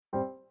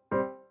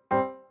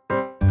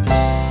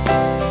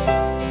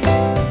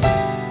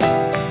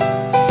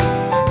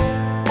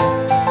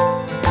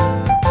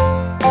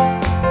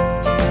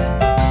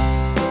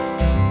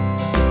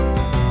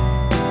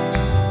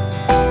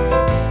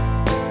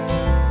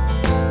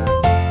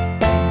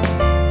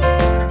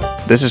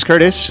This is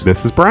Curtis.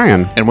 This is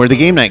Brian. And we're the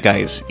Game Night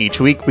Guys. Each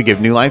week, we give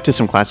new life to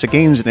some classic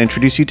games and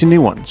introduce you to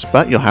new ones,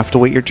 but you'll have to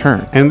wait your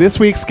turn. And this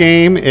week's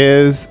game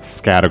is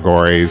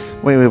Scattergories.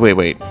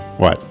 Wait.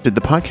 What? Did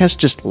the podcast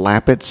just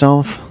lap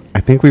itself?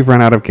 I think we've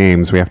run out of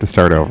games. We have to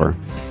start over.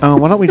 Oh,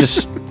 why don't we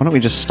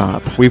just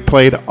stop? We've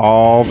played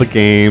all the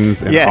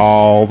games in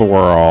all the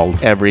world.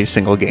 Every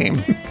single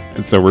game.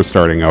 And so we're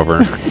starting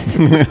over.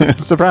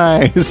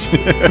 Surprise!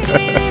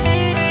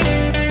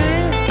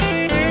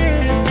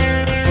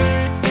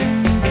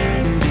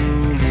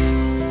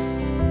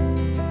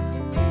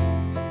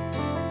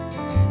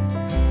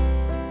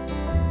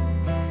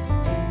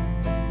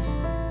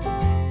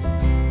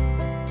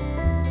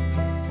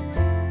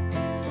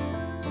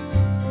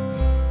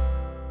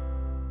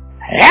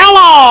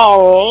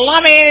 Hello,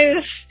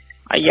 lovies.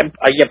 Are you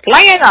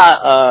playing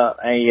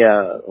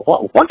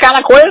what kind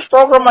of quiz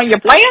program are you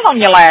playing on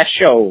your last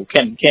show?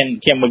 Can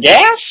we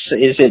guess?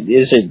 Is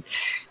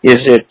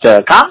it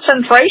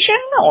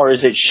concentration or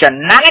is it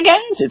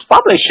shenanigans? It's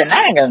probably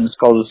shenanigans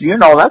because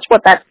that's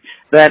what that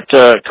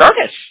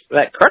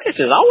Curtis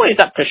is always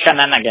up to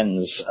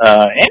shenanigans.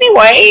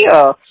 Anyway,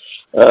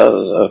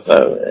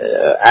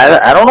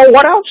 I don't know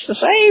what else to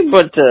say,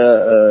 but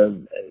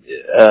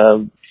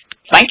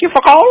thank you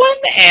for calling,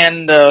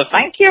 and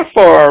thank you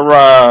for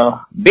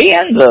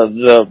being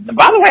the.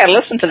 By the way, I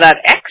listened to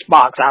that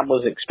Xbox. I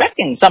was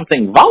expecting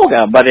something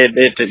vulgar, but it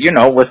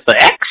with the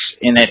X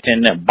in it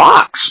in the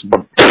box.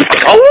 But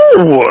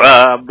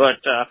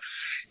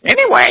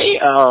anyway,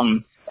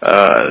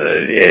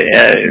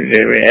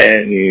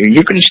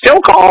 you can still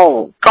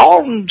call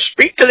and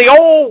speak to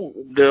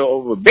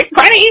the Big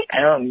Penny,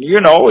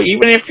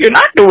 even if you're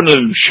not doing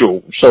the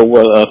show. So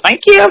thank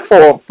you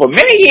for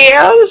many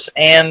years,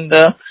 and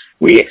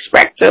we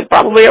expect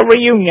probably a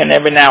reunion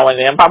every now and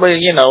then. Probably,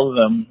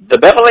 the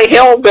Beverly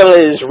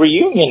Hillbillies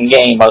reunion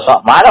game or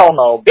something. I don't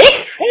know.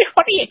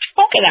 What are you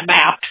talking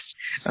about?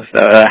 How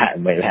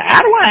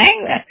do I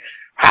hang that?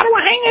 How do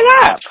I hang it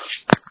up?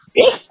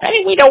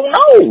 Hey, we don't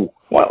know.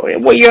 How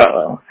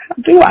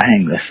do I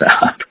hang this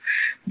up?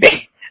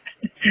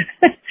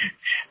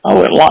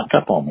 Oh, it locked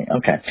up on me.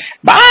 Okay.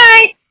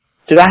 Bye!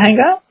 Did I hang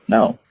up?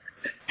 No.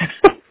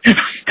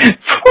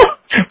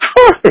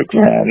 Poor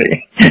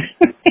Granny.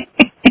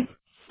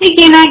 Hey,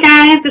 Game Night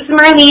Guys. This is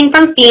Marlene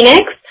from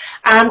Phoenix.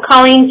 I'm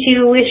calling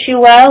to wish you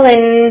well,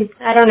 and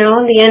I don't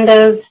know, the end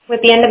of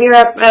your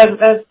of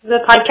the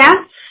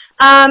podcast.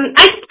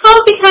 I just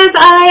called because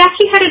I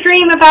actually had a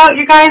dream about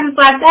your guys'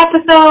 last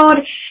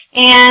episode,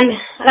 and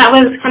that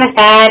was kind of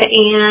sad.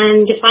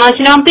 And just want to let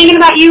you know I'm thinking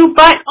about you,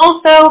 but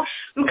also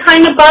I'm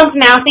kind of bummed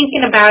now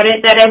thinking about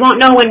it that I won't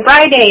know when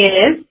Friday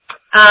is.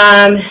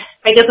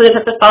 I guess we'll just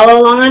have to follow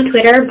along on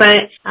Twitter,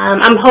 but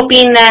I'm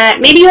hoping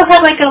that maybe you'll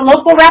have like a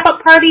local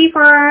wrap-up party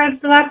for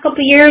the last couple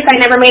of years. I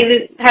never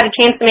had a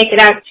chance to make it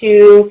out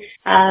to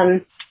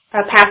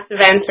past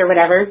events or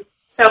whatever.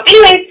 So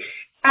anyways,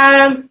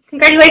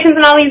 congratulations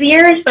on all these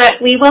years,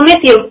 but we will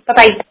miss you.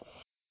 Bye-bye.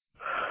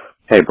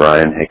 Hey,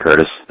 Brian. Hey,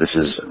 Curtis. This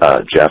is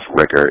Jeff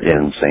Ricker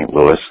in St.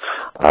 Louis,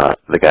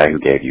 the guy who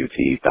gave you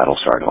the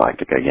Battlestar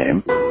Galactica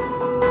game.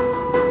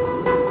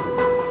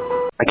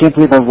 I can't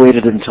believe I've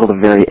waited until the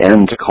very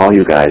end to call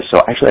you guys,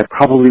 so actually I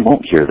probably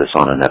won't hear this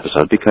on an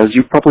episode because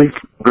you've probably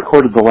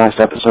recorded the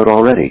last episode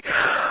already.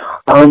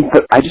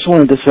 But I just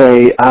wanted to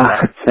say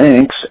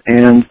thanks,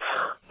 and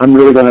I'm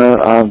really going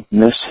to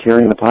miss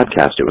hearing the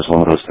podcast. It was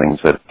one of those things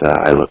that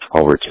I looked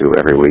forward to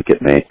every week.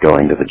 It made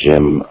going to the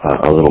gym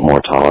a little more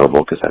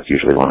tolerable because that's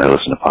usually when I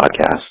listen to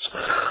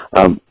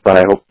podcasts. But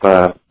I hope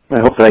that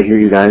I hear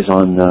you guys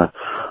on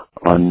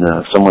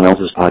someone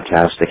else's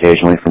podcast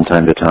occasionally from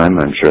time to time.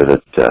 I'm sure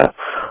that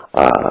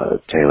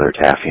Taylor,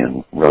 Taffy,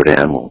 and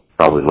Rodan will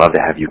probably love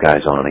to have you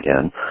guys on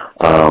again.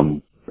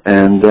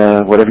 And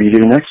whatever you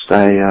do next,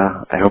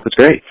 I hope it's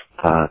great.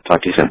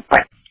 Talk to you soon.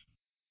 Bye.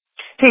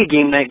 Hey,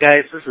 Game Night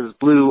Guys. This is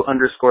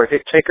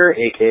Blue_Hitchhiker,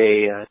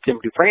 a.k.a. Tim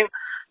Dufresne.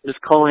 I'm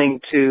just calling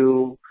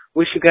to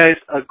wish you guys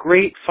a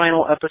great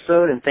final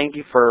episode, and thank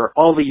you for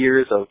all the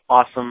years of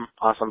awesome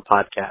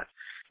podcasts.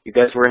 You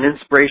guys were an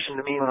inspiration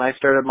to me when I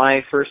started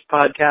my first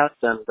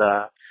podcast, and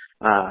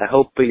I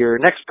hope your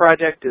next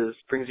project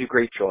brings you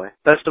great joy.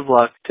 Best of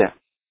luck, Tim.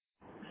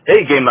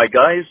 Hey, Game Night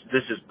Guys.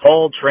 This is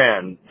Paul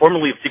Tran,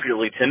 formerly of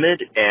Secretly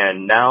Timid,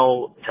 and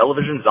now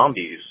Television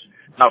Zombies.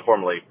 Not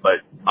formally, but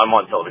I'm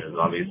on Television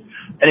Zombies.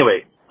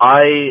 Anyway,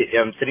 I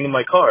am sitting in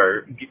my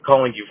car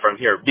calling you from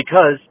here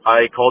because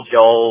I called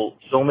y'all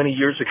so many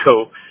years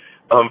ago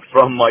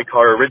from my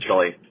car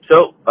originally.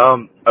 So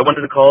I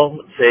wanted to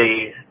call,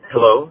 say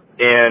hello,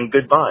 and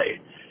goodbye.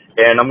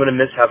 And I'm going to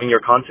miss having your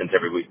content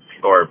every week,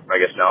 or I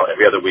guess now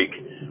every other week.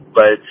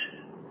 But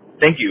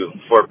thank you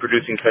for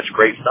producing such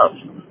great stuff.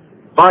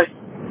 Bye.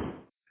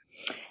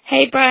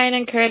 Hey, Brian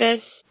and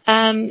Curtis.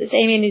 It's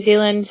Amy in New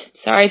Zealand.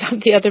 Sorry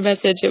about the other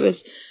message. It was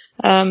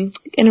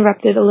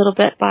interrupted a little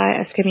bit by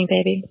a screaming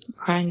baby,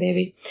 crying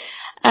baby.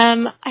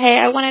 Hey,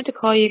 I wanted to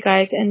call you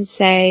guys and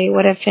say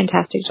what a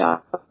fantastic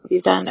job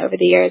you've done over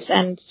the years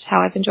and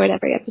how I've enjoyed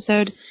every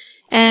episode.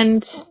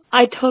 And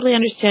I totally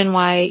understand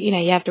why, you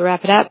have to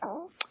wrap it up.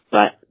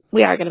 but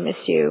we are going to miss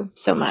you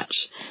so much.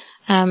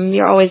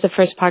 You're always the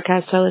first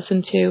podcast I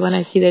listen to when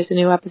I see there's a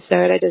new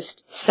episode. I just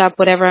stop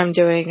whatever I'm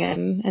doing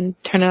and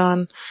turn it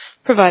on,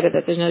 provided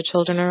that there's no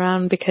children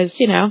around, because,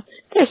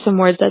 there's some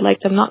words I'd like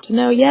them not to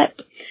know yet.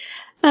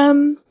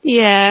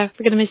 Yeah,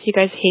 we're going to miss you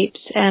guys heaps,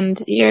 and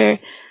you're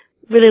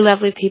really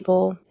lovely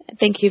people.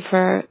 Thank you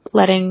for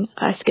letting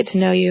us get to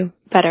know you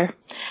better.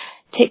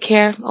 Take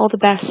care. All the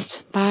best.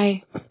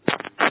 Bye.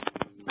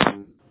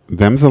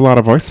 Them's a lot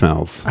of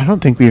voicemails. I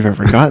don't think we've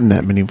ever gotten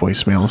that many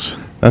voicemails.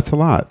 That's a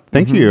lot.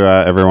 Thank you,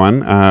 everyone.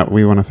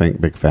 We want to thank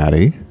Big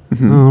Fatty.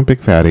 Oh, Big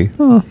Fatty.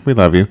 Oh, we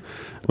love you.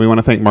 We want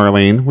to thank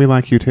Marlene. We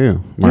like you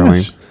too,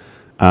 Marlene.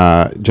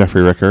 Yes.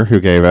 Jeffrey Ricker, who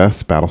gave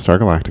us Battlestar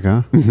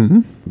Galactica,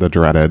 the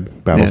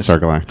dreaded Battlestar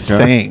Galactica.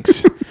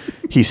 Thanks.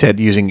 He said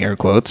using air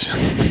quotes.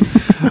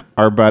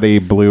 Our buddy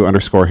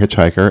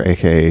Blue_Hitchhiker,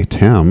 a.k.a.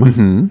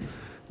 Tim,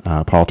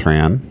 Paul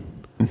Tran,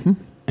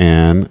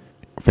 and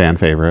fan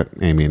favorite,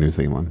 Amy in New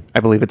Zealand. I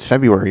believe it's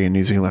February in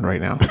New Zealand right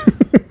now.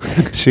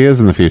 She is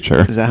in the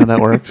future. Is that how that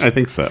works? I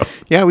think so.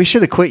 Yeah, we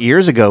should have quit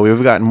years ago. We would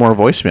have gotten more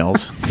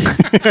voicemails.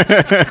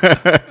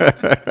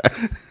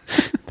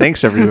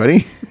 Thanks,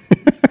 everybody.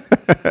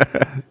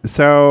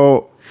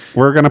 So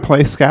we're going to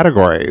play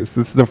Scattergories.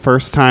 This is the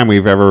first time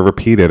we've ever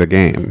repeated a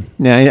game.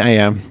 Yeah, I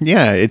am.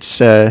 Yeah, it's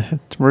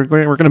we're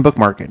going to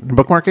bookmark it.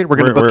 Bookmark it. We're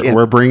going to bookend.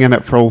 We're bringing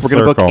it full circle.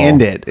 We're going to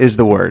bookend it. Is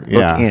the word?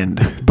 Bookend.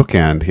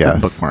 Bookend. Yes.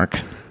 Not bookmark.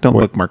 Don't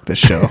bookmark this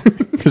show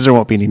because there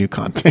won't be any new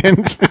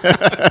content.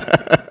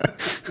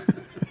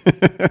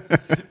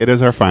 It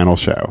is our final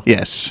show.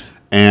 Yes.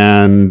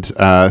 And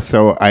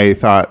so I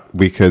thought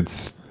we could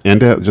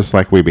end it just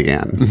like we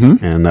began.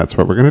 And that's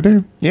what we're going to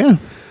do. Yeah.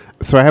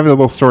 So I have a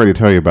little story to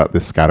tell you about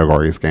this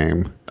Scattergories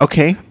game.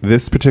 Okay.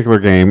 This particular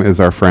game is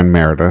our friend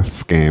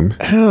Meredith's game.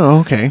 Oh,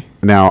 okay.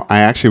 Now, I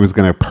actually was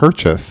going to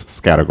purchase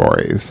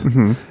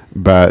Scattergories.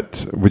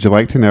 But would you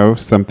like to know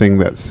something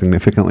that's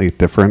significantly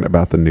different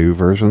about the new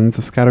versions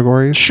of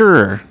Scattergories?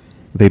 Sure.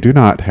 They do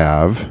not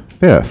have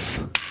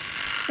this.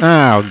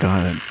 Oh,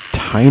 God. A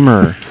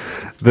timer.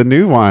 The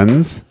new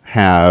ones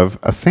have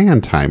a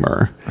sand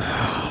timer.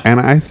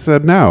 And I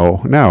said, no,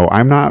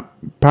 I'm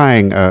not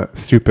buying a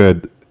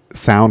stupid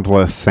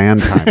soundless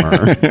sand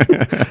timer.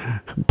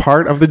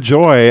 Part of the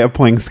joy of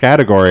playing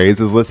Scattergories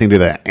is listening to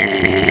that.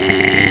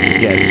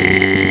 Yes,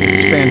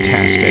 it's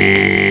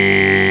fantastic.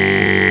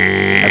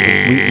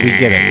 We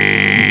get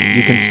it.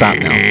 You can stop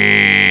now.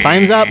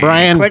 Time's up,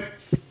 Brian. Click.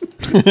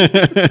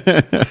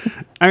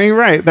 I mean,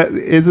 right.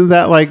 Isn't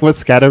that like what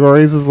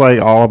Scattergories is like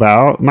all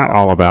about? Not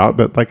all about,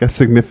 but like a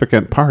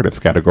significant part of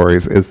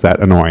Scattergories is that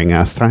annoying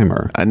ass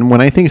timer. And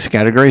when I think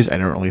Scattergories, I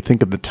don't really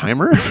think of the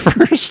timer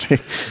first.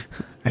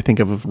 I think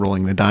of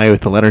rolling the die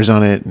with the letters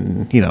on it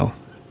and,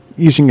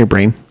 using your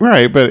brain.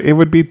 Right, but it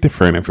would be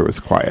different if it was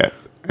quiet.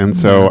 And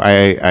so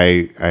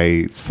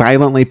I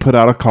silently put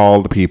out a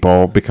call to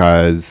people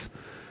because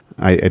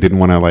I didn't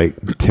want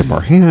to tip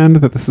our hand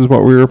that this is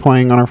what we were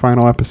playing on our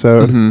final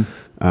episode.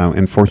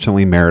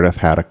 Unfortunately, Meredith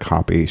had a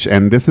copy.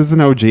 And this is an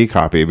OG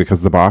copy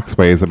because the box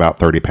weighs about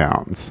 30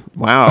 pounds.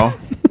 Wow.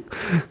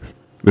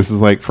 This is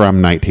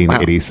from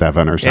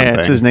 1987 or something. Yeah,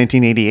 it says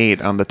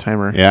 1988 on the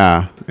timer.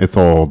 Yeah, it's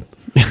old.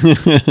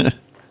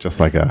 Just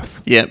like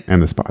us. Yep.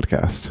 And this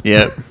podcast.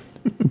 Yep.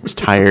 It's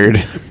tired.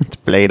 It's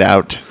played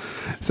out.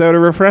 So to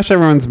refresh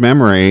everyone's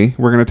memory,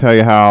 we're going to tell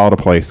you how to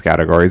play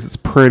Scattergories. It's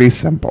pretty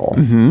simple.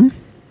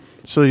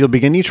 So you'll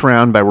begin each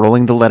round by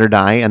rolling the letter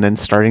die and then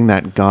starting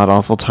that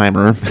god-awful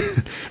timer.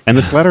 And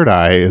this letter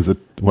die is a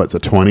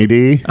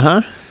 20D?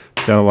 Uh-huh.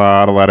 Got a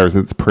lot of letters.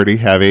 It's pretty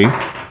heavy.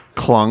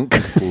 Clunk.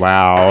 It's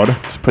loud.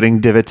 It's putting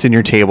divots in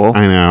your table.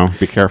 I know.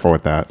 Be careful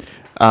with that.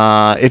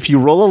 If you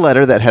roll a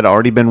letter that had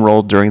already been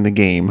rolled during the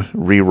game,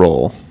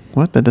 re-roll.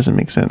 What? That doesn't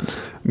make sense.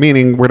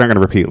 Meaning we're not going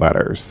to repeat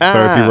letters.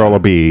 So if you roll a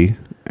B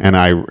and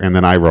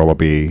then I roll a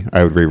B,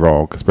 I would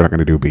re-roll because we're not going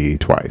to do B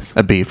twice.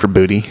 A B for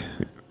booty.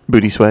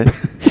 Booty sweat.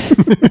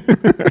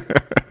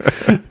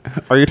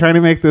 Are you trying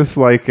to make this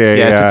like a...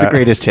 Yes, it's a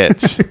greatest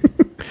hits.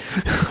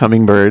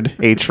 Hummingbird.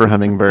 H for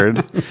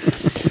hummingbird.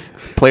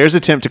 Players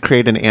attempt to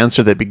create an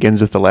answer that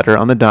begins with the letter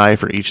on the die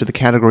for each of the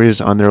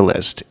categories on their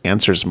list.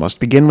 Answers must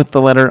begin with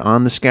the letter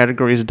on the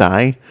Scattergories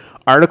die.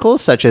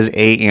 Articles such as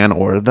a, and,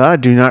 or the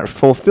do not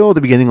fulfill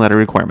the beginning letter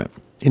requirement.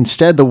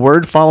 Instead, the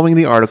word following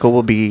the article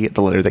will be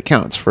the letter that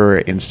counts. For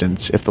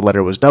instance, if the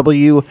letter was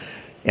W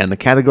and the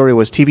category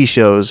was TV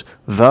shows,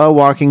 The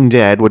Walking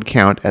Dead would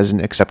count as an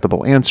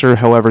acceptable answer.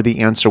 However, the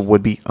answer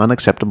would be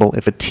unacceptable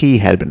if a T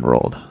had been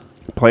rolled.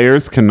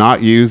 Players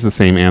cannot use the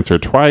same answer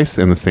twice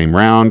in the same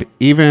round,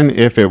 even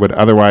if it would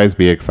otherwise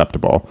be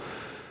acceptable.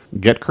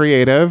 Get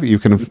creative. You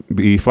can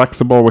be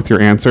flexible with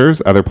your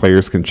answers. Other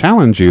players can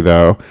challenge you,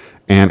 though,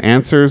 and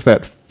answers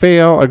that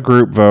fail a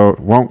group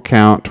vote won't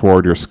count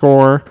toward your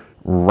score.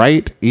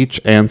 Write each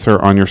answer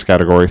on your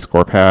Scattergory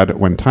score pad.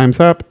 When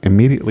time's up,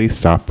 immediately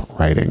stop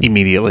writing.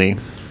 Immediately.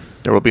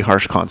 There will be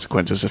harsh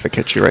consequences if I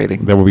catch you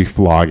writing. There will be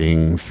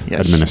floggings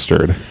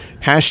administered.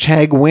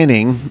 Hashtag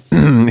winning.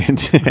 It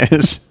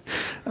says,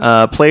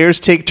 players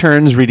take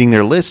turns reading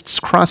their lists.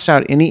 Cross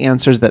out any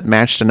answers that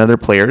matched another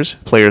player's.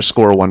 Players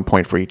score 1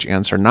 point for each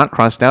answer not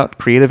crossed out.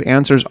 Creative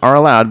answers are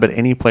allowed, but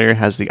any player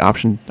has the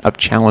option of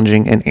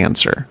challenging an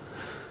answer.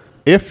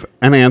 If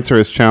an answer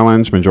is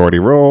challenged, majority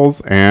rules,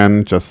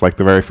 and just like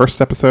the very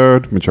first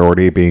episode,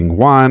 majority being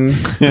 1,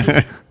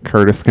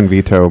 Curtis can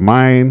veto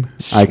mine.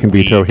 Sweet. I can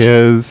veto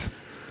his.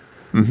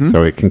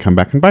 So it can come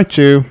back and bite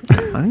you.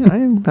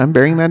 I'm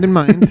bearing that in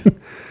mind.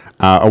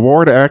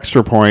 Award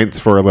extra points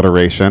for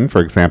alliteration.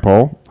 For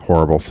example,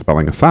 horrible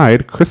spelling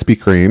aside, Krispy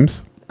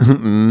Kremes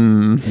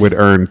would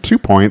earn 2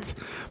 points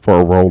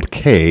for a rolled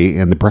K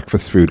in the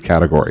breakfast food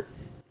category.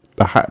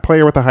 The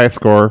player with the highest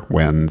score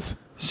wins.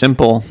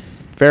 Simple.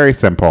 Very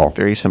simple.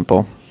 Very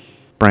simple.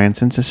 Brian,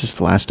 since this is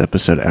the last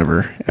episode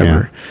ever,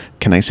 Yeah.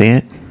 can I say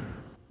it?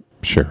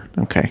 Sure.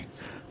 Okay.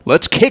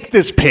 Let's kick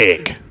this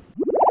pig.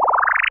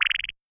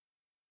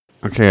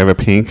 Okay, I have a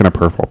pink and a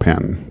purple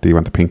pen. Do you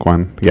want the pink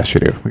one? Yes,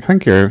 you do.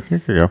 Thank you.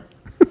 Here you go.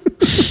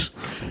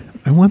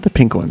 I want the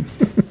pink one.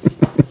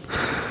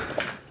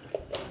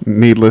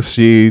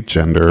 Needlessly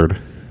gendered.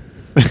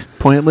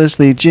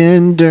 Pointlessly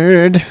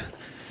gendered.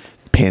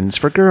 Pins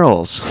for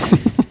girls.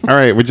 All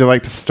right, would you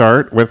like to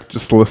start with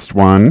just list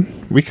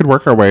 1? We could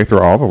work our way through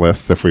all the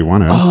lists if we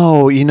wanted.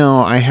 Oh,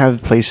 I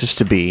have places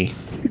to be.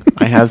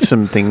 I have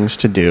some things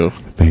to do.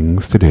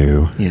 Things to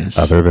do. Yes.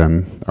 Other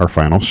than our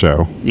final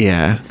show.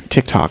 Yeah.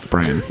 TikTok,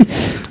 Brian.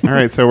 All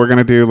right, so we're going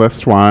to do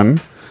list 1.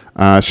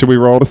 Should we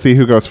roll to see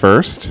who goes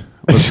first?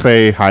 Let's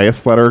say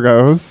highest letter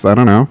goes. I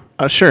don't know.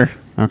 Sure.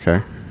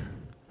 Okay.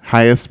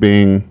 Highest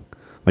being,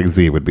 like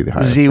Z would be the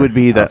highest. Z would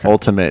be the Okay.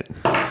 ultimate.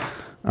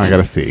 I got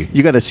a C.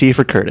 You got a C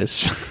for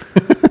Curtis.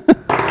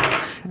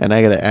 And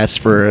I got to S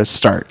for a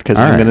start because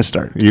All I'm right. going to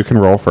start. You can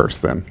roll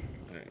first then.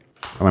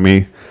 Let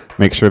me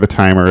make sure the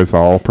timer is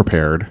all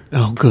prepared.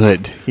 Oh,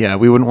 good. Yeah,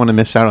 we wouldn't want to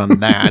miss out on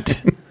that.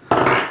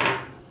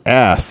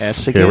 S.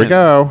 S Here we again.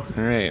 go.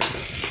 All right.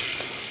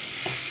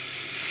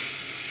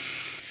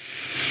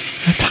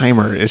 That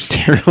timer is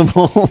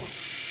terrible.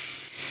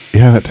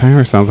 Yeah, that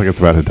timer sounds like it's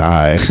about to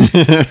die.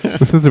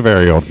 This is a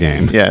very old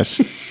game. Yes.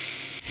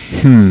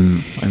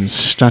 I'm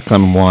stuck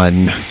on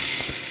 1.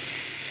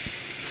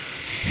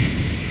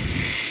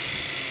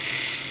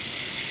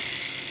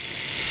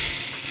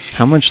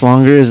 How much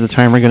longer is the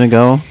timer going to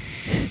go?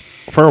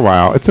 For a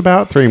while. It's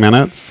about 3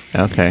 minutes.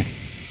 Okay.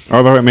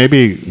 Although it may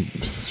be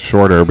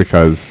shorter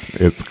because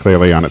it's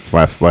clearly on its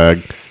last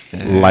leg,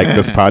 like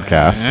this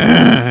podcast.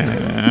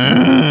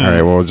 All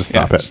right, well, we'll just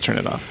stop it. Just turn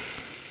it off.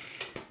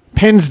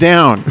 Pens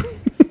down.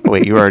 Oh,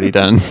 wait, you already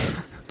done.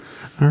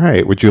 All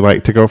right, would you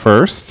like to go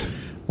first?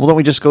 Well, don't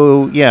we just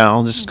go... Yeah,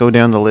 I'll just go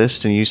down the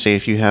list and you say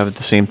if you have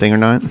the same thing or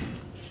not.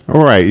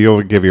 All right,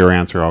 you'll give your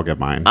answer. I'll give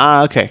mine.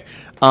 Okay.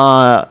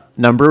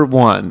 Number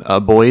 1, a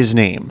boy's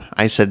name.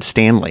 I said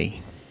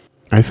Stanley.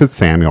 I said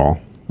Samuel.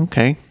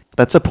 Okay.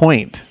 That's a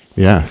point.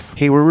 Yes.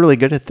 Hey, we're really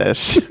good at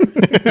this.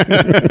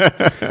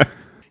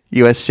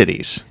 U.S.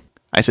 cities.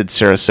 I said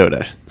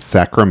Sarasota.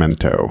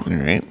 Sacramento. All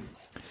right.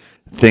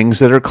 Things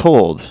that are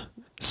cold.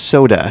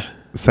 Soda.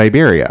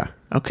 Siberia.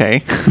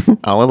 Okay.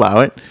 I'll allow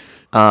it.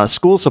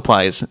 School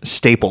supplies.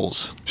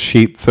 Staples.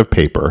 Sheets of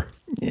paper.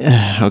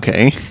 Yeah.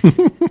 Okay.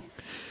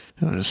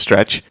 That was a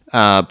stretch.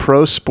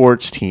 Pro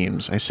sports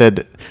teams. I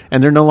said,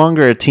 and they're no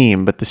longer a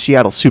team, but the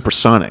Seattle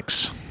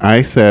Supersonics.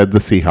 I said the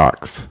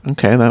Seahawks.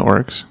 Okay, that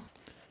works.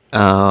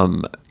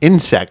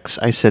 Insects.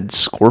 I said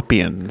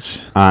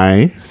scorpions.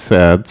 I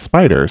said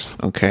spiders.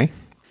 Okay.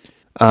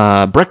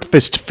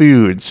 Breakfast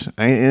foods.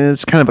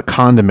 It's kind of a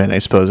condiment, I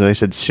suppose. I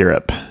said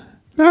syrup.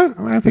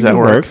 I think that it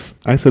work? works.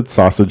 I said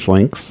sausage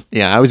links.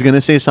 Yeah, I was going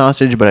to say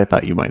sausage, but I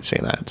thought you might say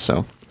that.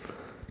 So,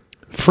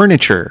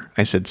 furniture.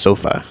 I said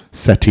sofa.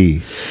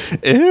 Settee.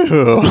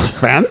 Ew.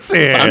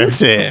 Fancy.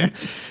 Fancy.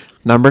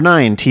 Number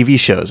 9, TV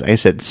shows. I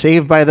said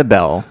Saved by the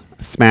Bell.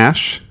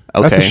 Smash.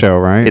 Okay. That's a show,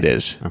 right? It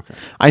is. Okay.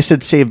 I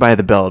said Saved by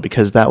the Bell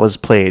because that was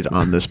played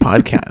on this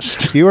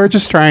podcast. You are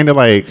just trying to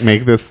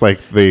make this like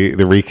the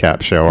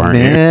recap show, aren't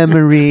you?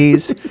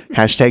 Memories.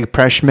 Hashtag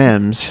Presh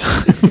Mems.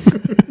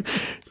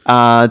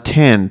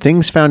 10,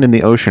 things found in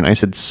the ocean. I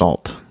said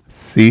salt.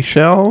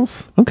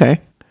 Seashells.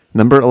 Okay.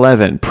 Number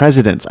 11,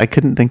 presidents. I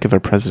couldn't think of a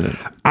president.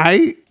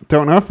 I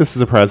don't know if this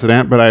is a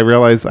president, but I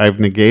realize I've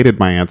negated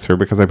my answer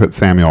because I put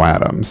Samuel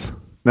Adams.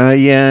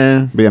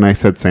 Yeah. And I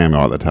said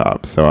Samuel at the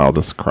top, so I'll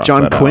just cross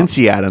John that out.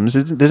 Quincy Adams.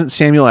 Doesn't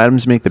Samuel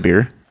Adams make the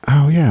beer?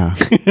 Oh, yeah.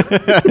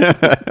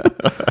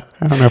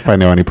 I don't know if I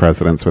know any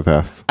presidents with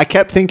S. I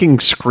kept thinking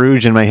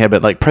Scrooge in my head,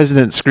 but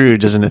President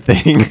Scrooge isn't a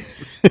thing.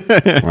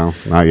 Well,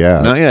 not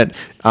yet. Not yet.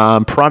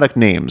 Product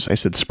names. I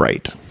said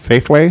Sprite.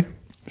 Safeway?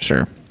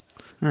 Sure.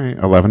 All right,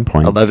 11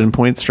 points. 11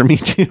 points for me,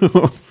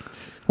 too.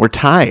 We're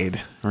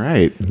tied. All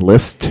right,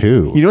 list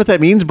 2. You know what that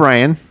means,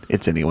 Brian?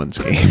 It's anyone's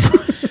game.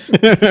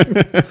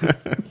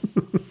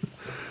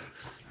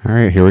 All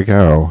right, here we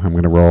go. I'm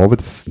going to roll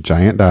this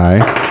giant die.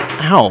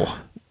 Ow.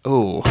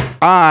 Oh.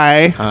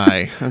 I.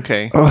 Hi.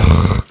 Okay.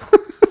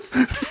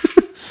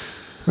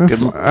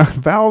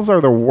 Vowels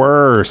are the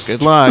worst.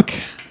 Good luck.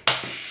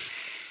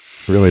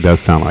 Really does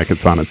sound like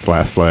it's on its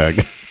last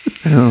leg.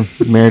 Oh,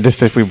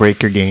 Meredith, if we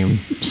break your game,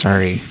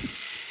 sorry.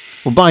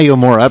 We'll buy you a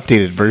more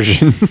updated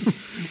version.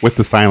 With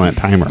the silent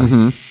timer.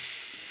 Mm-hmm.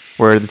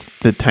 Where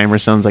the timer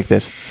sounds like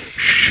this.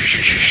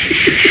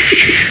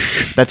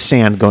 That's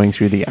sand going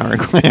through the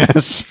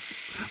hourglass.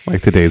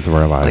 Like the days of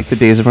our lives. Like the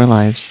days of our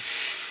lives.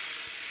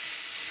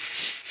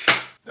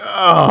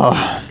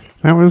 Oh.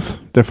 That was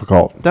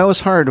difficult. That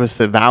was hard with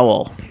the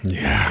vowel.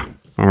 Yeah.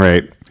 All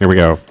right. Here we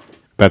go.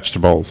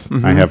 Vegetables.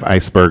 Mm-hmm. I have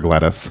iceberg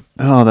lettuce.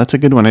 Oh, that's a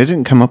good one. I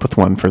didn't come up with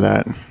one for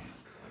that.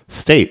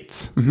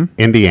 States. Mm-hmm.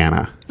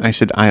 Indiana. I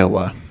said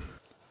Iowa.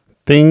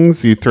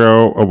 Things you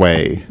throw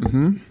away.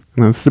 Mm-hmm.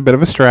 This is a bit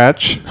of a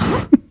stretch.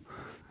 I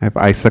have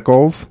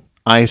icicles.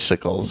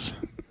 Icicles.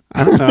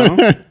 I don't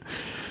know.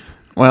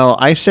 Well,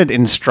 I said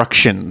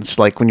instructions,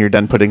 like when you're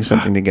done putting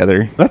something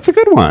together. That's a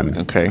good one.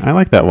 Okay. I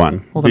like that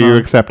one. Well, Do you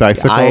accept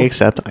icicles? I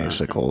accept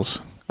icicles.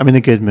 I'm in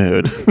a good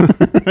mood.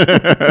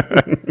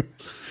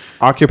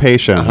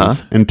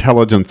 Occupations.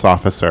 Intelligence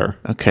officer.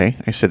 Okay.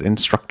 I said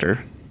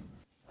instructor.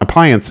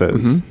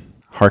 Appliances.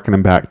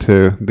 Harkening back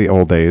to the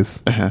old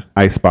days.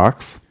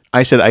 Icebox.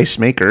 I said ice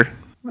maker.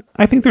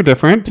 I think they're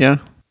different. Yeah.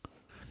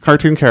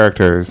 Cartoon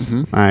characters.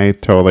 I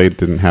totally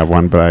didn't have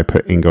one, but I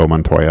put Ingo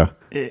Montoya.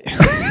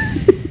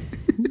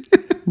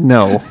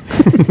 No.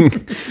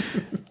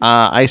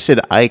 I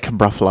said Ike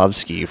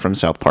Broflovsky from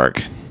South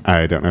Park.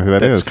 I don't know who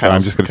that is, so I'm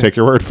Kyle's- just going to take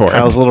your word for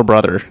Kyle's it. little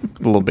brother,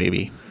 little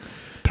baby.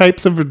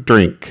 Types of a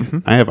drink.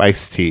 I have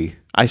iced tea.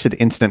 I said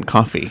instant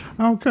coffee.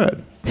 Oh,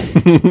 good.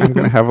 I'm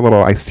going to have a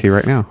little iced tea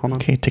right now. Hold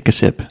on. Okay, take a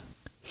sip.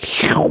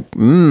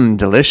 Mmm,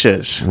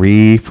 delicious.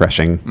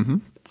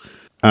 Refreshing.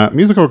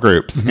 Musical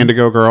groups.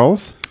 Indigo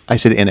Girls. I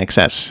said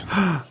NXS.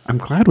 I'm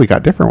glad we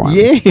got different ones.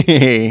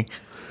 Yay!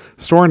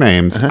 Store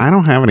names. I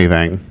don't have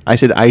anything. I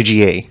said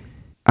IGA.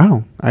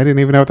 Oh, I didn't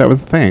even know if that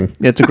was a thing.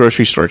 It's a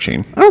grocery store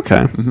chain.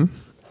 Okay.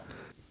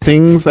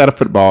 Things at a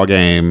football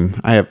game.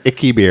 I have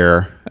icky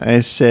beer.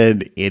 I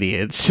said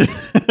idiots.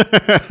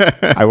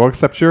 I will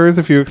accept yours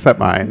if you accept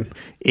mine.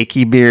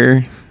 Icky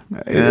beer.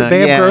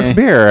 They have gross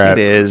beer. It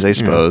is, I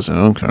suppose.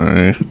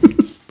 Okay.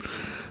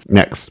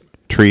 Next.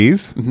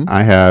 Trees.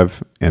 I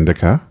have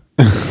indica.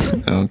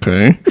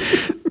 Okay.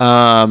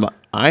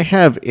 I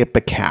have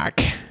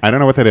ipecac. I don't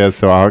know what that is,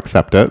 so I'll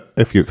accept it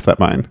if you accept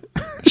mine.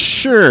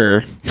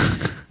 Sure.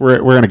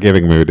 We're in a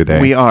giving mood today.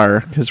 We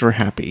are, because we're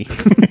happy.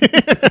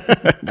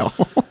 No.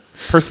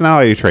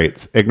 Personality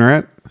traits.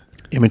 Ignorant.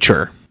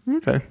 Immature.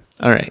 Okay.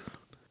 All right.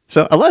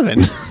 So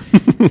 11.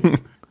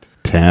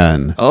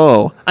 10.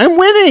 Oh, I'm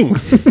winning.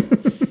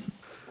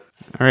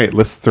 All right.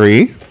 List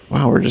 3.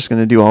 Wow, we're just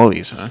going to do all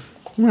these, huh?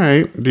 All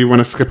right. Do you want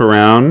to skip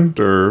around,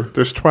 or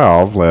there's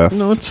 12 lists?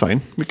 No, it's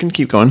fine. We can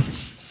keep going.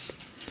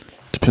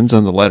 Depends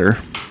on the letter.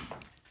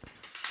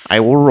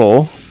 I will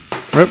roll.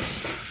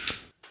 Whoops.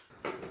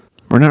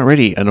 We're not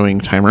ready, annoying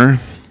timer.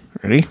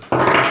 Ready?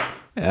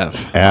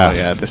 F. Oh,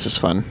 yeah, this is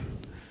fun.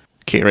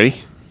 Okay,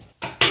 ready?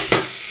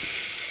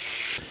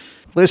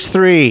 List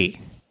 3.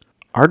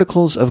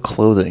 Articles of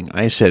clothing.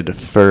 I said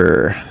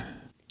fur.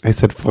 I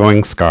said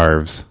flowing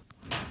scarves.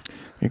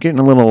 You're getting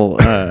a little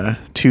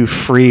too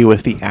free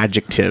with the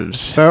adjectives.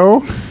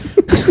 So?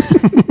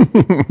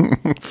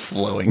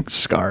 Flowing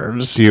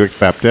scarves. Do you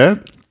accept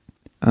it?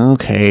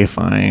 Okay,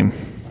 fine.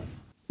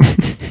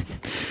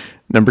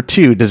 Number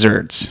 2,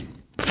 desserts.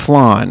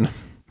 Flan.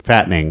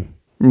 Fattening.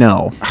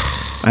 No,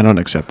 I don't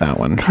accept that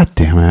one. God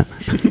damn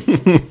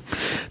it.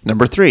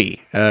 Number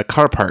 3,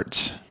 car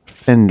parts.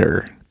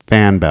 Fender.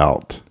 Fan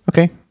belt.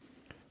 Okay.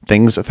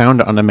 Things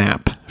found on a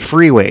map.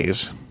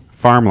 Freeways.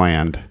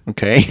 Farmland.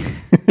 Okay.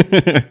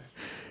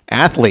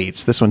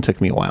 Athletes. This one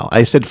took me a while.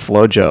 I said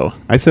Flojo.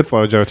 I said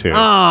Flojo too.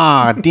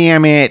 Ah,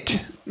 damn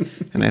it.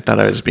 And I thought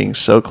I was being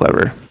so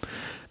clever.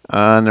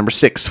 Number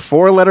 6,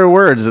 4-letter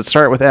words that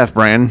start with F,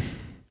 Brian.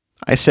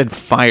 I said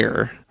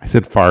fire. I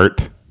said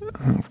fart.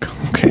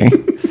 Okay.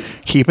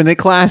 Keeping it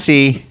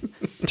classy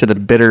to the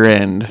bitter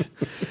end.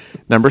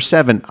 Number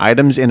 7,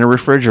 items in a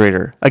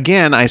refrigerator.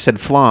 Again, I said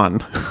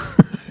flan.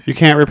 You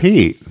can't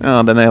repeat.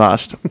 Oh, then I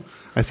lost.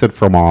 I said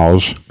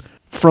fromage.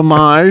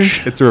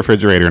 Fromage. It's a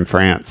refrigerator in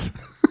France.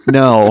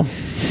 No.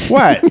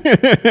 What?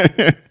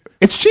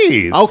 It's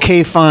cheese.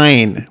 Okay,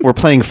 fine. We're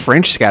playing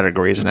French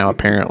Scattergories now,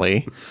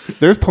 apparently.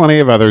 There's plenty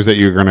of others that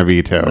you're going to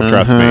veto.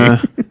 Trust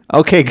me.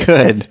 Okay,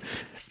 good.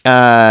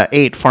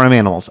 8, farm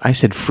animals. I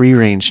said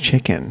free-range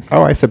chicken.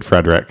 Oh, I said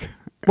Frederick.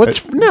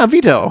 No,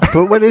 veto.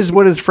 But what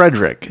is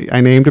Frederick?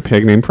 I named a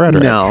pig named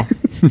Frederick. No.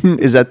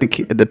 Is that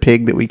the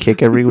pig that we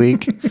kick every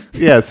week?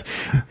 Yes.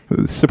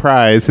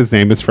 Surprise, his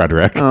name is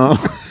Frederick. Oh.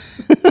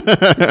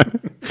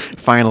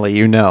 Finally,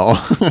 you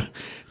know.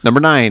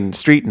 Number 9,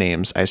 street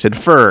names. I said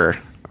fur.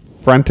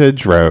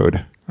 Frontage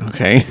Road.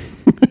 Okay.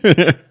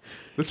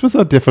 This was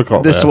a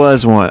difficult This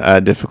list. was a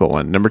difficult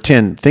one. Number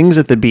 10, things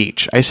at the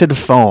beach. I said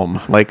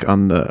foam, like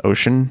on the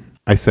ocean.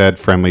 I said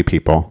friendly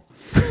people.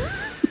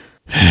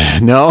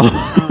 No.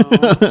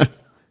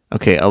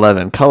 Okay,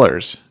 11,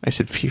 colors. I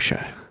said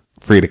fuchsia.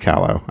 Frida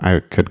Kahlo. I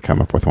could come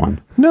up with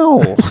one.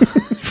 No.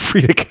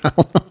 Frida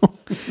Kahlo.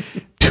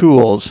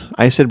 Tools.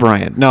 I said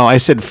Brian. No, I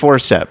said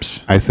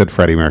forceps. I said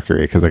Freddie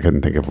Mercury because I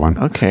couldn't think of one.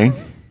 Okay.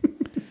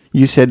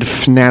 You said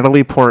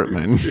Natalie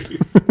Portman.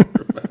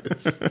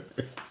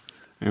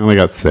 I only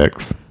got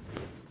 6.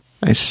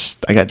 I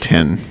got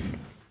 10.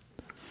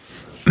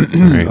 All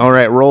right. All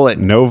right, roll it.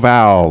 No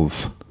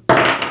vowels.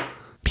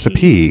 It's a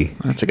P.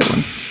 That's a good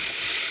one.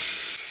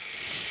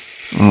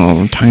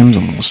 Oh, time's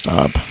almost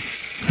up.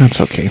 That's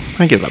okay.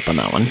 I give up on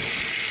that one.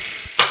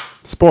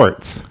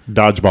 Sports.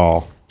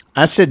 Dodgeball.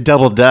 I said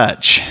double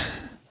Dutch.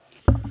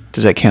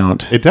 Does that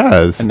count? It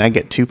does. And I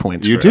get 2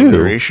 points You for do.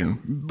 alliteration.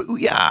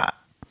 Booyah.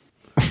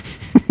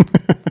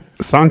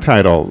 Song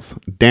titles.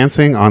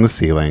 Dancing on the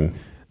Ceiling.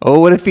 Oh,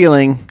 what a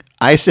feeling.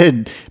 I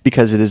said,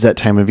 because it is that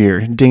time of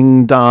year,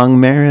 ding dong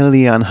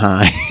merrily on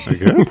high.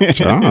 Good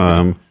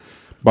job.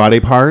 Body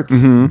parts.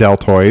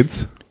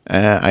 Deltoids.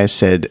 I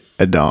said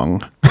a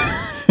dong.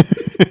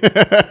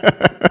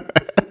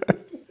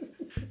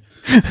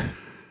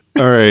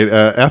 All right.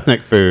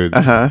 Ethnic foods.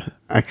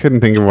 I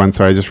couldn't think of one,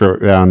 so I just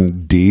wrote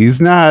down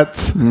D's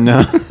nuts.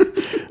 No.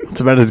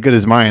 It's about as good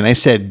as mine. I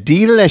said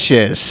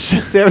delicious.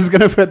 See, I was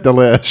going to put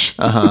delish.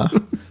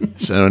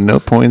 So no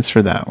points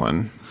for that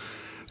one.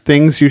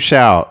 Things you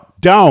shout.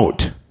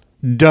 Don't.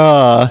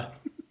 Duh.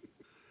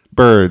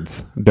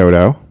 Birds.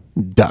 Dodo.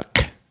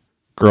 Duck.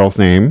 Girl's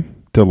name.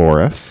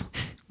 Dolores.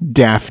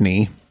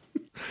 Daphne.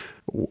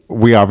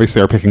 We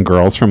obviously are picking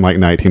girls from like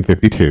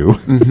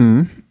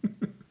 1952.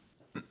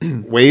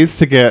 Ways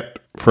to get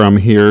from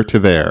here to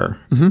there.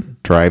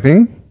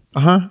 Driving.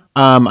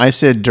 I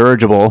said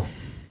dirigible.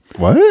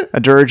 What? A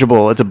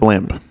dirigible. It's a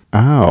blimp.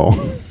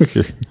 Oh.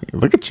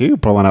 Look at you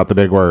pulling out the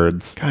big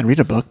words. God, read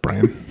a book,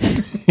 Brian.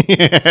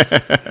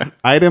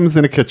 Items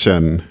in a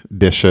kitchen.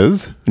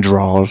 Dishes.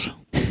 Draws.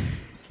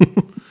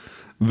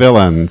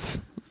 Villains.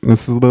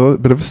 This is a little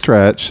bit of a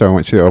stretch, so I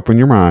want you to open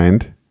your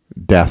mind.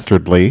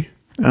 Dastardly.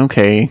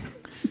 Okay.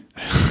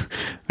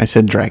 I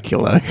said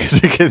Dracula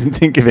because I couldn't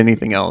think of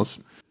anything else.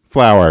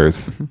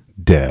 Flowers.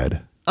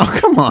 Dead. Oh,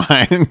 come on.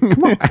 I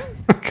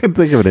couldn't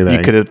think of anything.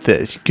 You could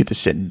have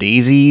said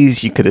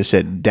daisies. You could have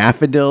said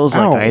daffodils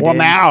like I did. Well,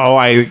 now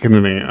I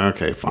can think.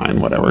 Okay,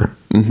 fine, whatever.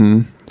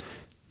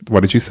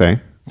 What did you say?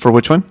 For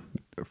which one?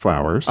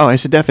 Flowers. Oh, I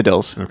said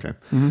daffodils. Okay.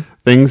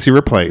 Things you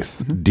replace.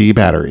 D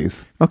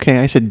batteries. Okay,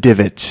 I said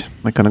divots,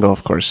 like on a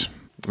golf course.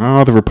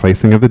 Oh, the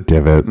replacing of the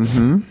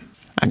divots.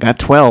 I got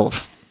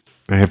 12.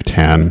 I have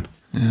 10.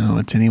 Oh,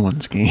 it's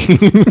anyone's game.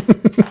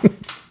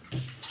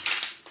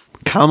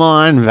 Come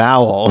on,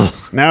 vowels.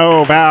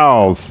 No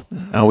vowels.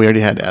 Oh, we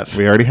already had F.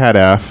 We already had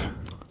F.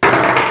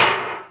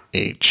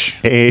 H.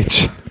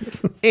 H.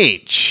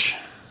 H.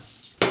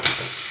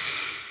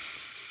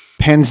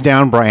 Pens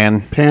down,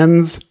 Brian.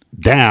 Pens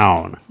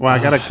down. Well,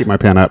 I gotta keep my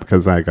pen up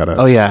because I gotta.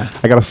 Oh, yeah.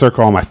 I gotta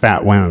circle all my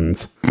fat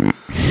wins.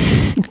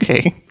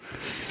 Okay.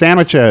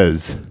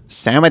 Sandwiches.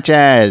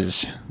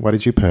 Sandwiches. What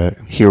did you put?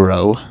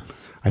 Hero.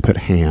 I put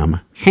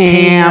ham.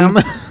 Ham.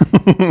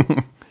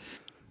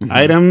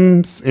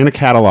 Items in a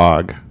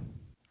catalog.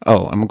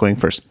 Oh, I'm going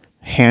first.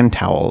 Hand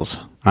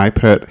towels. I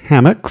put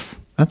hammocks.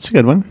 That's a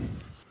good one.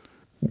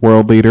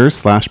 World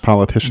leaders /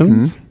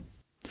 politicians.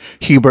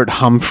 Hubert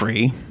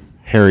Humphrey.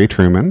 Harry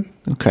Truman.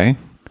 Okay.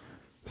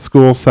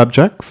 School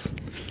subjects.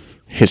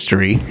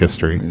 History.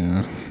 History.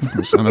 Yeah,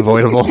 it's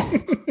unavoidable.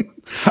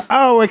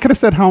 Oh, I could have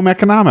said home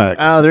economics.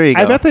 Oh, there you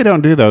go. I bet they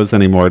don't do those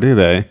anymore, do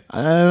they?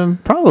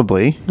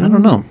 Probably. I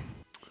don't know.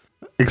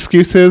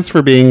 Excuses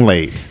for being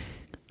late.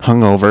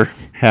 Hungover.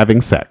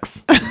 Having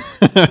sex.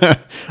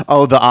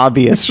 Oh, the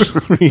obvious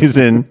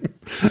reason.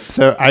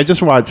 So I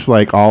just watched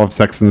like all of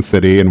Sex and the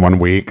City in 1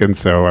 week, and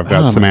so I've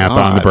got Samantha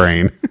on the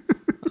brain.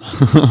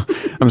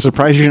 I'm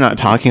surprised you're not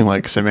talking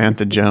like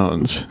Samantha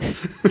Jones.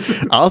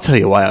 I'll tell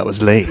you why I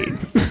was late.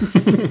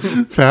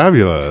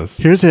 Fabulous.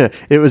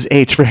 It was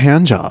H for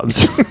hand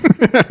jobs.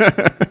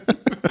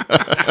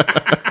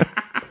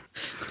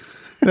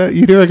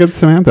 You do a good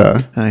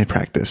Samantha. I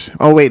practice.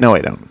 Oh, wait, no, I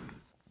don't.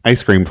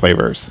 Ice cream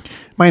flavors.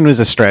 Mine was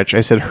a stretch.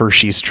 I said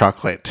Hershey's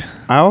chocolate.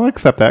 I'll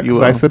accept that You because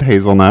will. I said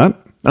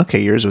hazelnut. Okay,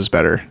 yours was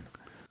better.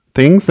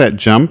 Things that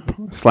jump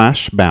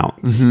 /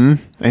 bounce.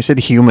 I said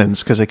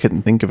humans because I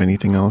couldn't think of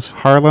anything else.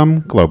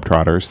 Harlem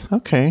Globetrotters.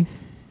 Okay.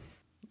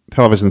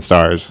 Television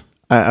stars.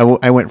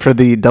 I went for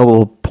the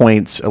double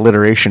points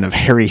alliteration of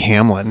Harry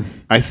Hamlin.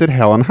 I said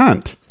Helen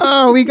Hunt.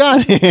 Oh, we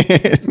got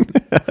it.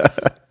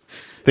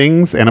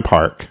 Things in a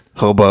park.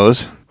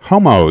 Hobos.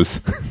 Homos.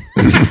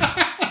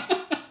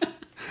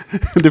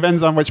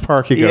 Depends on which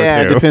park you go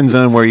Yeah, to. it depends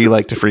on where you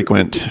like to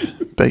frequent.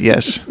 But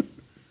yes.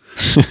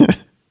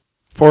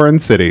 Foreign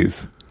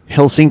cities.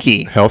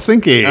 Helsinki.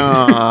 Helsinki.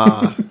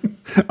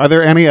 Are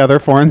there any other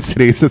foreign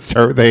cities that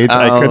start with H?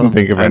 I couldn't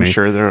think of any. I'm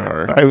sure there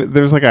are.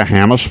 There's like a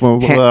Hamburg.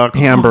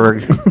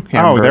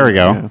 Oh, there we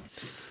go. Yeah.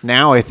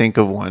 Now I think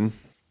of one.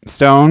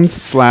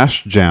 Stones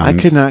 / gems. I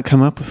could not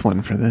come up with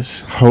one for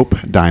this. Hope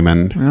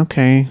diamond.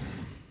 Okay.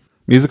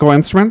 Musical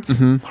instruments.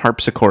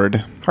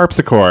 Harpsichord.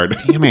 Harpsichord.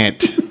 Damn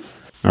it.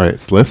 All right,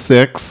 so list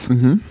 6.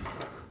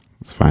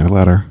 Let's find a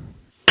letter.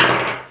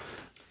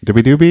 Did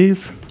we do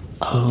bees?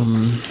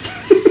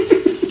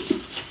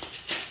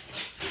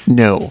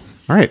 No.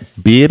 All right.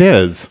 B it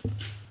is.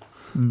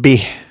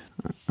 B.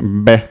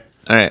 B.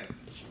 All right.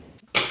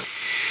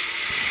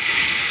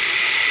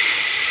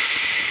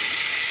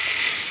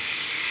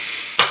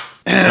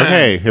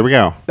 Okay, here we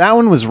go. That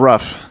one was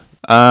rough.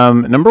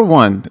 Number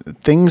 1,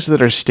 things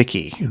that are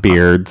sticky.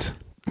 Beards.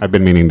 I've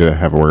been meaning to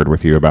have a word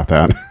with you about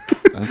that.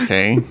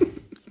 Okay.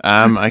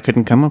 I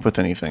couldn't come up with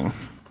anything.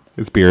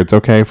 Is beards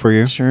okay for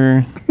you?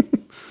 Sure.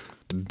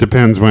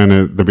 Depends when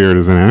the beard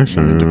is in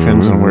action. It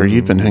depends on where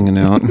you've been hanging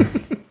out.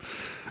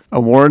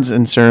 Awards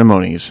and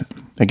ceremonies.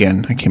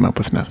 Again, I came up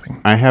with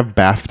nothing. I have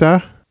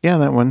BAFTA, Yeah,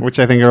 that one. which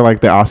I think are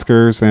like the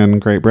Oscars in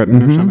Great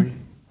Britain or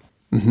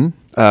something.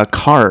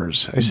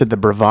 Cars. I said the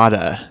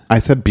Bravada. I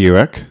said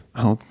Buick.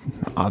 Oh,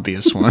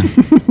 obvious one.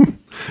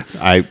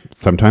 I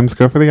sometimes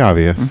go for the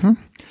obvious.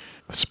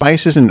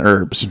 Spices and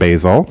herbs.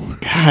 Basil.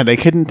 God, I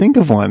couldn't think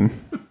of one.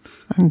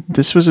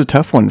 This was a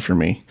tough one for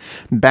me.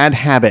 Bad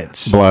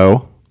habits.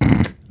 Blow.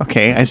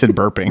 Okay, I said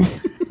burping.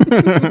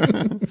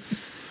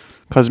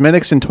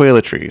 Cosmetics and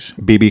toiletries.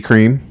 BB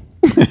cream.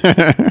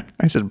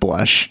 I said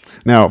blush.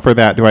 Now, for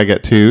that, do I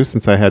get 2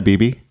 since I had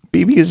BB?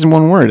 BB is in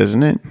one word,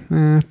 isn't it?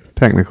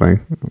 Technically.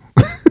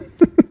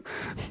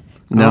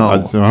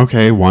 No.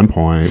 Okay, 1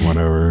 point,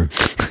 whatever.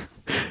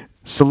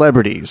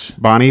 Celebrities.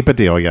 Bonnie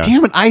Bedelia.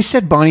 Damn it, I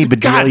said Bonnie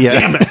Bedelia.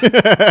 God damn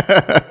it.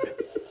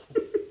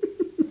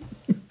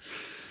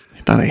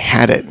 I thought I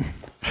had it.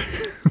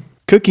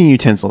 Cooking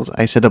utensils.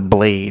 I said a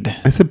blade.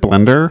 I said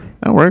blender.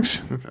 That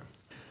works. Okay.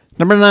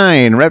 Number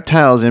 9,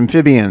 reptiles,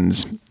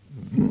 amphibians.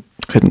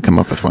 Couldn't come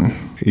up with one.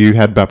 You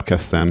had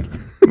Bupkis then.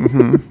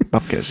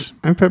 Bupkis.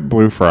 I put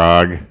blue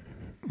frog.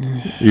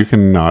 You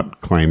can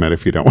not claim it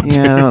if you don't want to.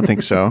 Yeah, I don't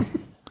think so.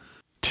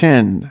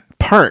 10,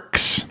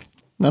 parks.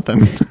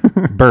 Nothing.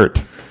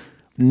 Bert.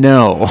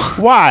 No.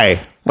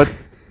 Why? What?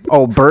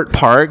 Oh, Bert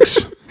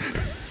Parks?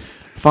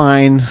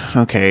 Fine.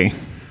 Okay.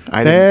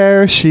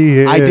 There she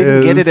is. I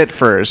didn't get it at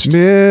first.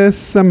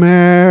 Miss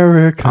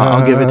America.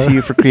 I'll give it to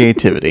you for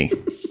creativity.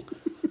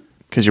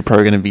 Because you're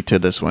probably going to veto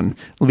this one.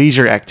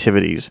 Leisure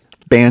activities.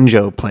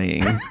 Banjo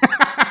playing.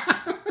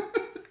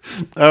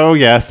 Oh,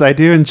 yes. I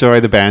do enjoy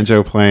the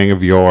banjo playing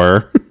of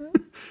yore.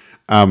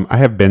 I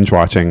have binge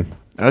watching.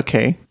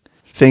 Okay.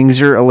 Things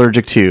you're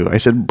allergic to. I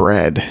said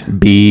bread.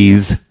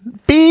 Bees.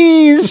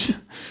 Bees!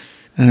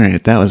 All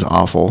right, that was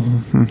awful.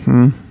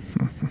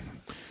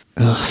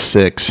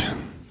 6.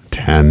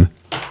 10.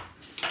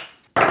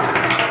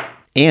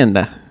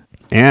 And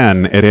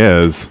it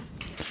is.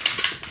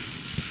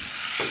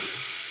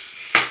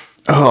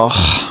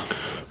 oh,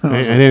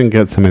 I didn't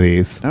get some of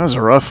these. that was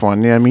a rough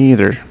one. Yeah, me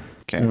either.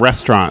 Okay.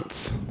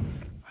 Restaurants.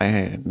 I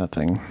had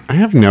nothing. I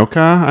have Noka.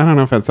 I don't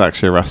know if that's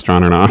actually a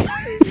restaurant or not.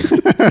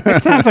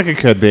 It sounds like it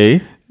could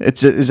be.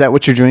 Is that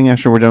what you're doing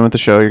after we're done with the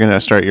show? You're going to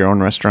start your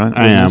own restaurant?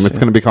 I am. business? It's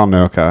going to be called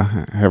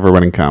Noka.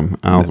 Everyone can come.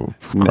 I'll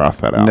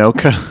cross that out.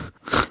 Noka.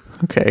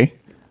 Okay.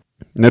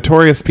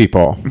 Notorious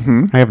people.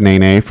 I have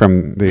Nene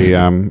from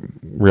the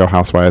Real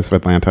Housewives of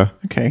Atlanta.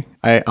 Okay.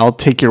 I'll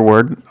take your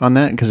word on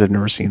that because I've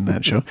never seen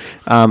that show.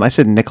 I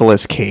said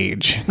Nicolas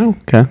Cage. Oh,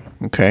 okay.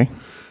 Okay.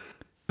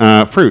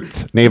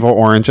 Fruits. Navel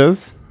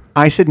oranges.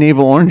 I said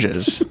navel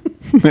oranges.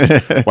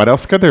 What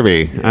else could there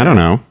be? I don't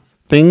know.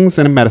 Things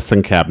in a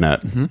medicine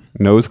cabinet.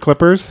 Nose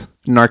clippers.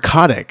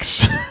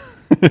 Narcotics.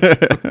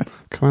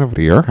 Coming over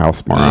to your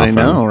house more often.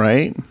 I know,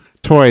 right?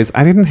 Toys.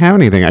 I didn't have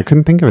anything. I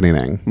couldn't think of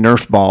anything.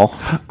 Nerf ball.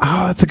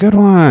 Oh, that's a good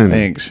one.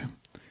 Thanks.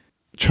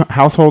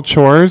 Household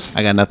chores.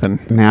 I got nothing.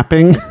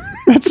 Napping.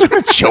 That's not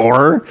a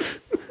chore.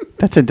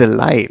 That's a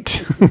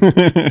delight.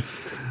 Well,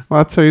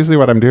 that's usually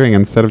what I'm doing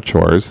instead of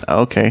chores.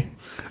 Okay.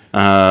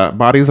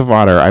 Bodies of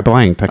water. I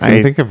blanked. I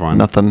couldn't think of one.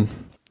 Nothing.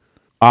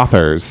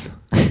 Authors.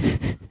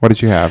 What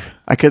did you have?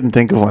 I couldn't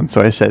think of one,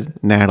 so I said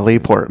Natalie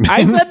Portman.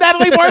 I said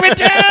Natalie Portman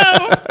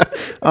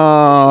too.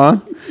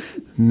 Aw.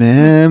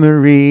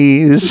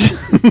 Memories.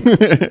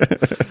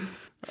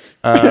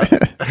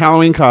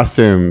 Halloween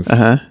costumes.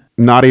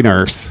 Naughty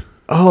nurse.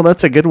 Oh,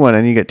 that's a good one,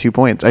 and you get 2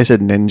 points. I said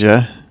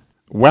ninja.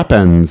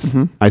 Weapons.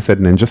 I said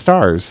ninja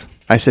stars.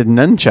 I said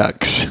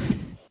nunchucks.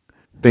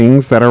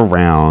 Things that are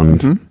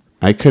round.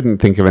 I couldn't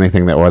think of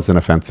anything that wasn't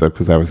offensive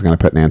because I was going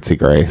to put Nancy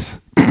Grace.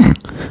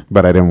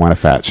 But I didn't want to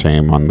fat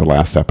shame on the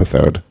last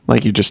episode.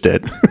 Like you just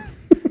did.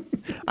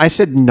 I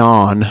said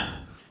non.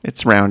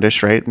 It's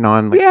roundish, right?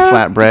 Non, like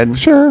flatbread.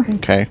 Sure.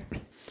 Okay.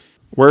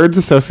 Words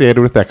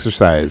associated with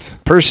exercise.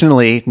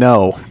 Personally,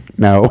 no.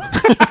 No.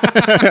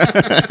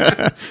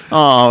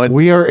 Oh,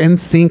 We are in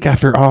sync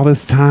after all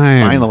this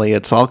time. finally,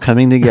 it's all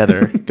coming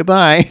together.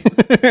 Goodbye.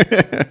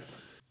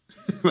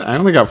 I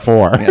only got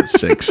 4. I got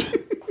 6.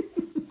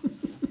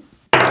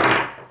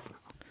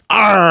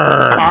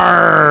 R.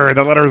 R.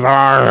 The letters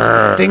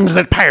R. Things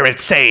that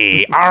pirates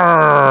say.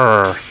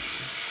 Arr.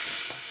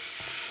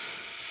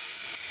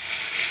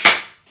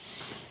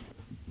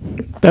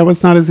 That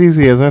was not as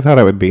easy as I thought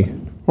it would be.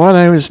 What?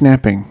 I was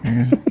napping.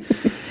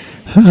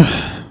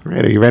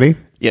 Right, are you ready?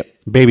 Yep.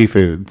 Baby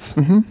foods.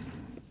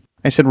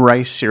 I said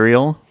rice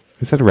cereal.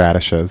 I said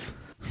radishes.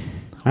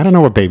 I don't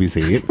know what babies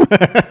eat.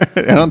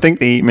 I don't think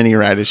they eat many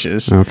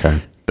radishes.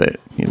 Okay. But,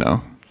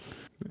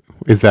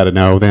 Is that a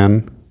no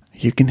then?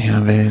 you can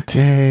have it.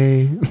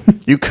 Yay.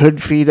 You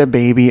could feed a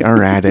baby a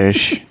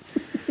radish.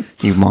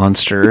 You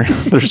monster.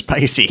 They're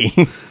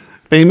spicy.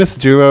 Famous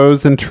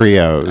duos and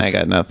trios. I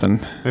got nothing.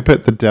 I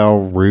put the Del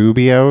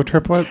Rubio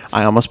triplets.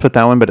 I almost put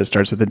that one, but it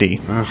starts with a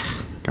D. Ugh,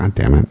 God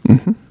damn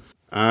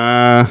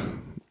it.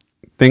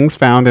 Things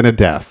found in a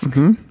desk.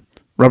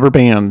 Rubber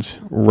bands.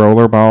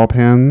 Rollerball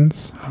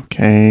pins.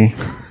 Okay.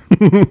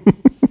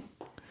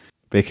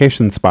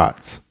 Vacation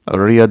spots.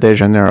 Rio de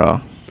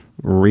Janeiro.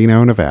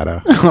 Reno,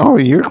 Nevada. Oh,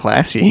 you're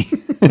classy.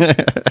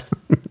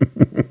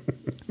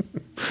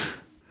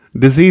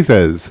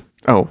 Diseases.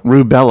 Oh,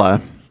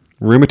 rubella.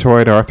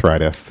 Rheumatoid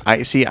arthritis.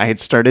 I had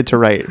started to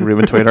write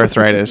rheumatoid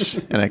arthritis,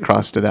 and I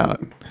crossed it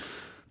out.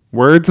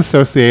 Words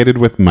associated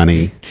with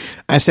money.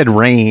 I said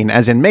rain,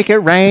 as in make it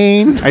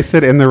rain. I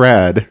said in the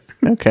red.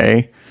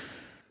 Okay.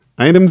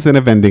 Items in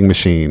a vending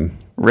machine.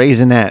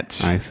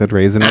 Raisinets. I said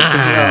raisinets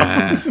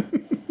as well.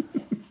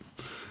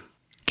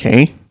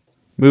 Okay.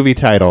 Movie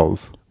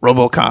titles.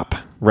 RoboCop.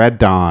 Red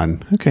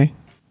Dawn. Okay.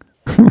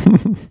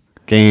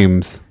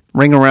 Games.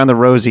 Ring Around the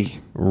Rosie.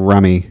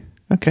 Rummy.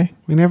 Okay.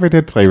 We never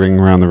did play Ring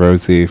Around the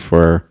Rosie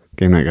for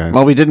Game Night Guys.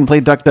 Well, we didn't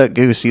play Duck Duck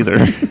Goose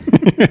either.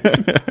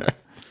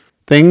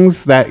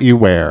 Things that you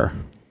wear.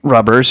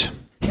 Rubbers.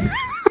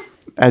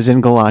 As in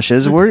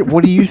galoshes.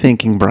 What are you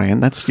thinking,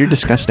 Brian? You're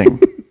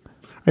disgusting.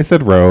 I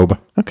said robe.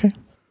 Okay.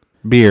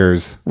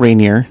 Beers.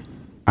 Rainier.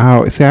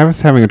 Oh, see, I was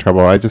having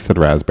trouble. I just said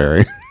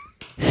raspberry.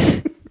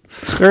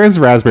 There is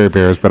raspberry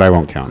beers, but I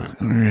won't count it.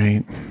 All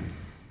right.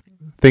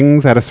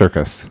 Things at a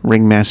circus.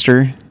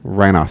 Ringmaster.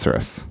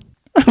 Rhinoceros.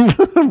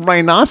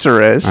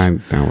 Rhinoceros. I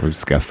was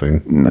just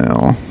guessing.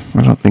 No,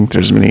 I don't think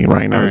there's many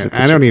rhinos. Right,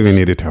 I don't even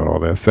need to total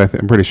this.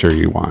 I'm pretty sure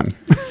you won.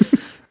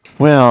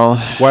 Well,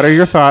 what are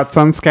your thoughts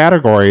on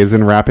Scattergories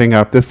in wrapping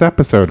up this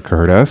episode,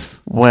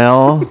 Curtis?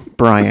 Well,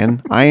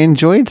 Brian, I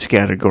enjoyed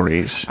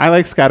Scattergories. I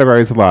like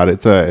Scattergories a lot.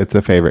 It's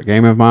a favorite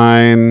game of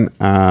mine.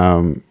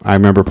 I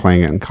remember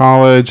playing it in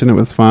college, and it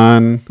was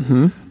fun.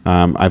 Mm-hmm.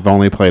 I've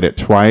only played it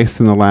twice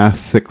in the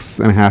last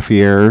 6.5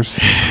 years.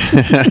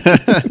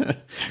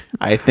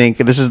 I think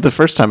this is the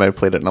first time I've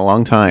played it in a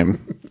long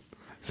time.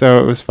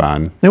 So it was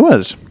fun. It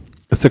was.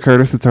 So,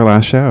 Curtis, it's our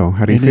last show.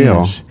 How do you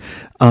feel? Is.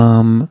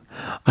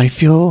 I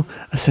feel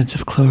a sense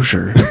of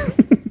closure.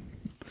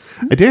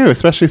 I do,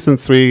 especially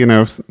since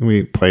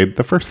we played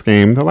the first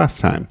game the last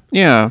time.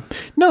 Yeah.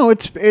 No,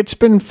 it's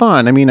been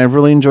fun. I mean, I've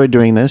really enjoyed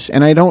doing this,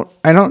 and I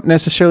don't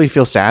necessarily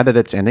feel sad that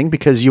it's ending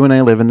because you and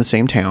I live in the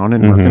same town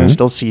and we're going to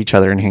still see each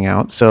other and hang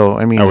out. So,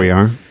 I mean, we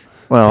are.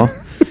 Well,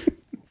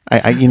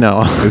 I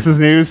this is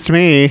news to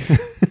me.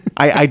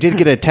 I did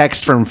get a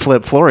text from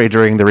Flip Flory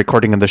during the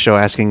recording of the show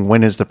asking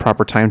when is the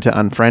proper time to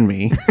unfriend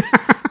me.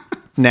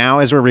 Now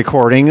as we're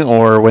recording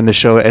or when the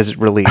show is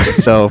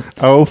released. So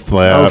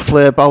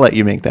Flip, I'll let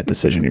you make that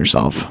decision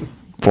yourself.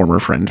 Former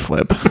friend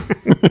Flip.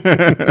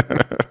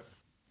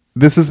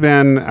 This has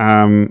been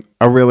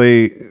a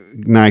really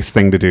nice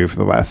thing to do for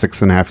the last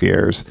 6.5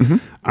 years. Mm-hmm.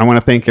 I want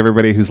to thank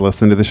everybody who's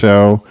listened to the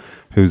show,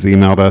 who's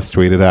emailed us,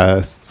 tweeted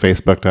us,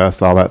 Facebooked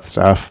us, all that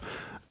stuff.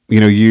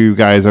 You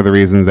guys are the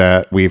reason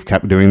that we've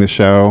kept doing the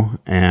show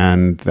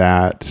and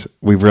that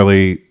we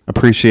really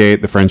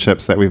appreciate the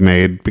friendships that we've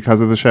made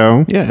because of the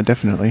show. Yeah,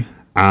 definitely.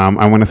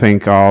 I want to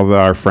thank all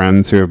our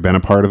friends who have been a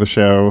part of the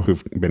show,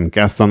 who've been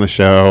guests on the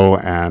show,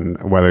 and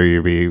whether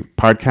you be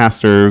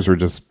podcasters or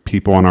just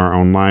people in our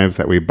own lives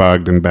that we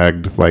bugged and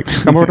begged, like,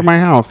 come over to my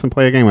house and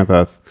play a game with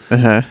us.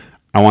 Uh-huh.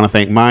 I want to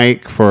thank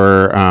Mike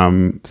for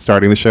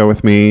starting the show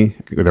with me.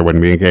 There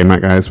wouldn't be a Game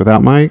Night Guys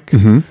without Mike.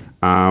 Mm-hmm.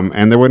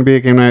 And there wouldn't be a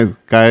Game Night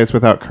Guys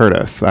without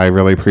Curtis. I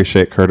really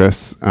appreciate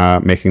Curtis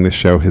making this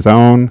show his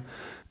own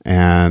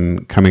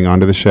and coming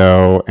onto the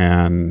show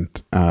and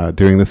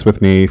doing this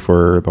with me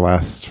for the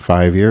last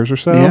 5 years or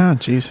so. Yeah,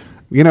 geez.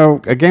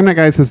 A Game Night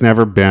Guys has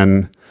never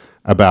been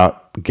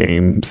about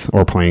games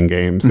or playing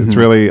games. Mm-hmm. It's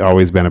really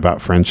always been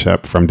about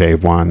friendship from day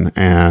one,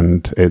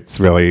 and it's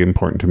really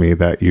important to me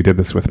that you did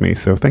this with me.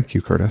 So thank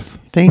you, Curtis.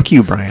 Thank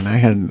you, Brian. I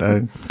had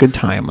a good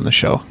time on the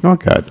show. Oh,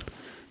 good.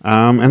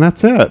 And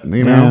that's it.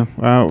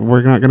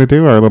 We're not going to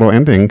do our little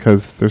ending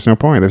because there's no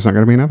point. There's not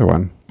going to be another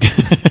one.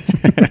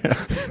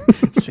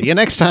 See you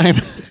next time.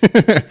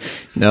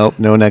 Nope,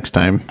 no next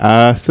time.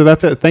 So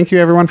that's it. Thank you,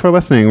 everyone, for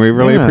listening. We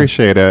really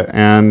appreciate it.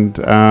 And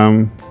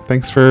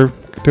thanks for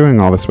doing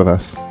all this with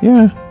us.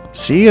 Yeah.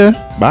 See ya.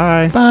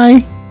 Bye.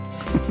 Bye.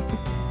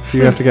 Do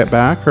you have to get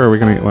back, or are we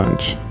going to eat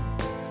lunch?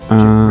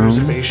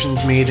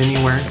 Reservations made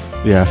anywhere?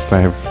 Yes, I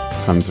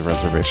have tons of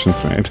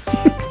reservations made.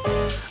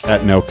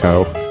 At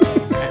NoCo.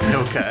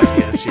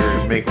 Yes,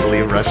 your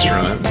make-believe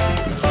restaurant.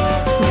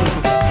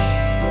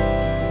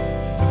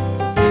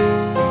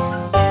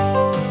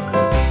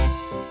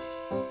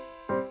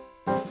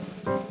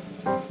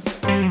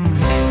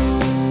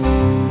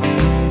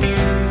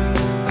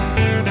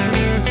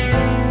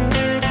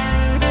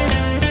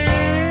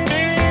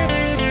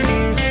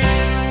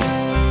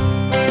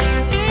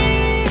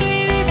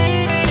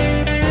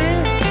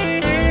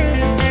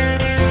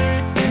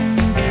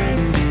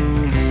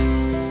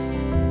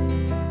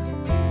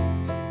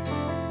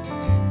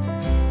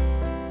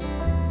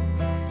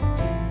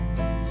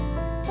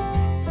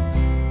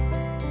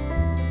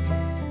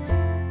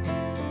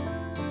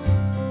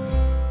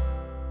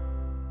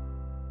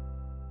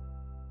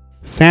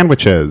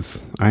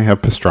 Sandwiches. I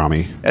have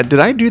pastrami. Did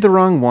I do the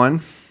wrong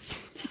one?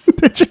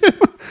 Did you?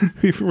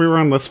 We were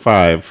on list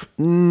 5.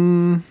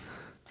 No,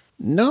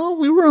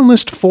 we were on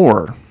list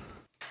 4.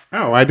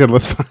 Oh, I did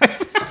list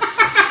 5.